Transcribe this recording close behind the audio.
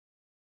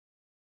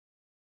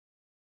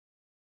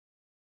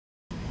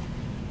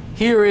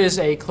Here is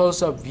a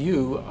close-up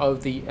view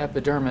of the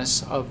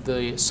epidermis of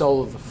the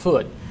sole of the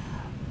foot.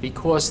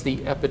 Because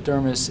the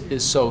epidermis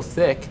is so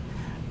thick,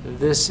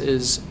 this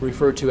is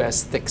referred to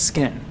as thick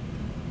skin.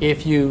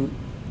 If you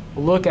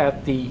look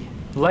at the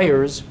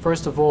layers,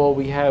 first of all,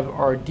 we have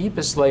our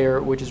deepest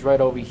layer, which is right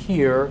over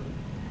here.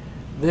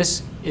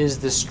 This is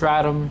the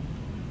stratum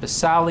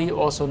basale,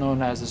 also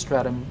known as the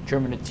stratum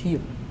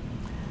germinativum.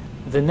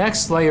 The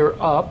next layer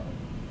up,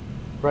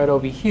 right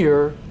over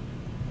here,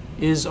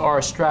 is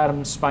our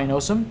stratum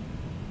spinosum.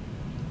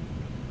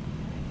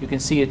 You can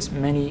see it's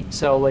many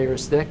cell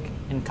layers thick,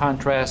 in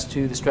contrast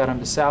to the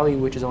stratum basale,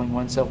 which is only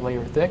one cell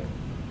layer thick.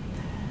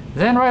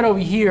 Then right over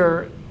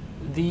here,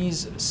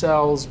 these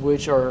cells,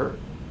 which are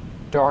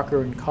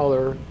darker in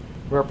color,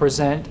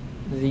 represent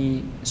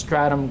the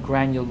stratum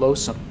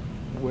granulosum,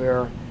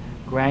 where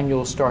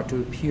granules start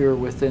to appear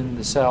within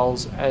the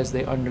cells as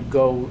they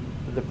undergo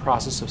the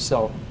process of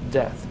cell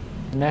death.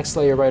 The next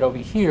layer right over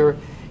here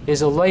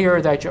is a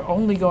layer that you're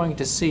only going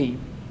to see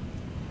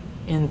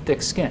in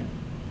thick skin.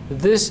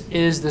 This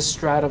is the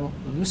stratum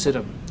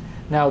lucidum.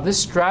 Now,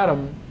 this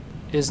stratum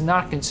is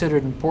not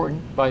considered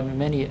important by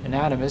many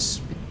anatomists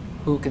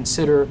who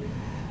consider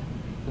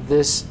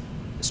this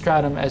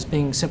stratum as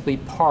being simply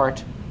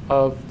part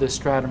of the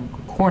stratum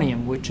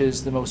corneum, which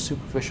is the most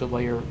superficial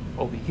layer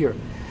over here.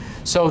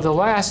 So the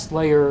last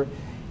layer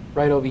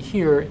right over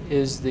here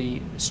is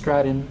the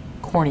stratum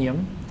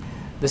corneum.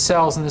 The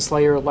cells in this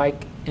layer,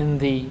 like in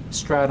the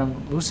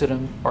stratum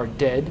lucidum, are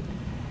dead,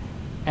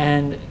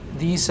 and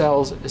these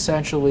cells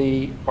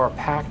essentially are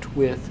packed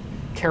with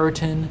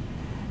keratin,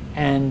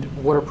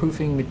 and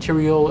waterproofing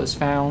material is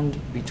found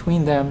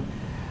between them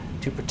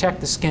to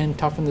protect the skin,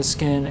 toughen the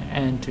skin,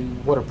 and to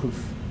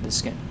waterproof the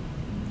skin.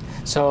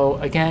 So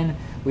again,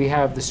 we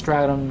have the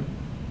stratum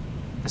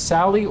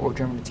basale or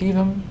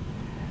germinativum,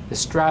 the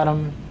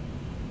stratum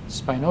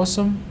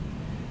spinosum,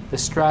 the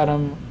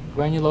stratum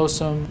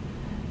granulosum,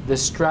 the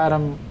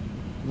stratum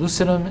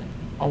lucidum,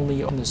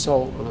 only on the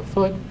sole of the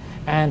foot,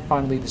 and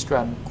finally the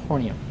stratum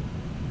corneum.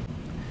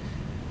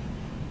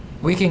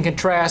 We can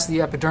contrast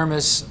the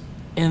epidermis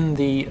in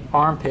the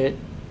armpit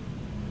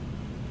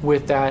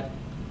with that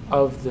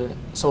of the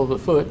sole of the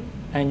foot,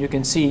 and you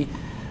can see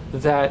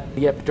that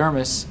the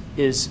epidermis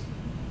is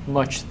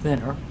much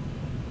thinner,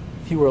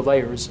 fewer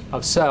layers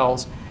of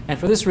cells, and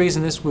for this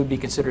reason this would be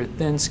considered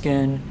thin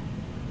skin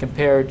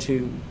compared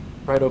to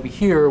right over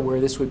here where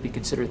this would be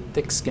considered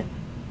thick skin.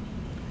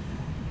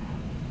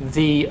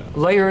 The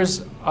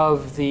layers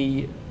of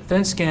the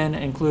thin skin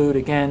include,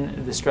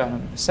 again, the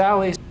stratum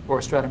basale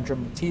or stratum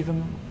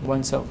germinativum,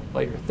 one cell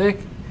layer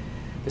thick,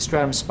 the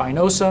stratum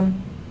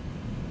spinosum,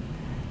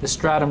 the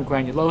stratum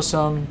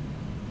granulosum,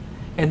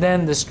 and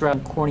then the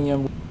stratum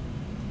corneum.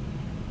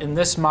 In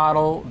this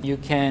model, you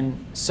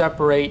can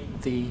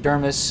separate the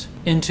dermis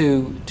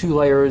into two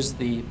layers,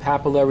 the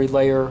papillary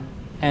layer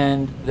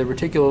and the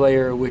reticular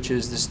layer, which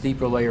is this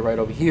deeper layer right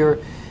over here.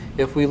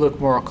 If we look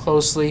more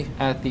closely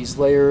at these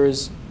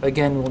layers,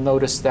 again, we'll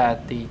notice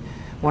that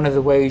one of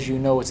the ways you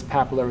know it's a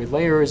papillary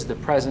layer is the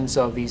presence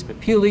of these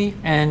papillae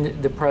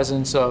and the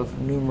presence of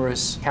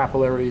numerous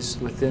capillaries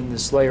within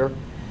this layer.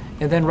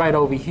 And then right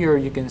over here,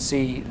 you can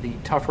see the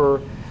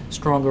tougher,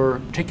 stronger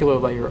reticular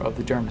layer of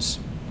the dermis.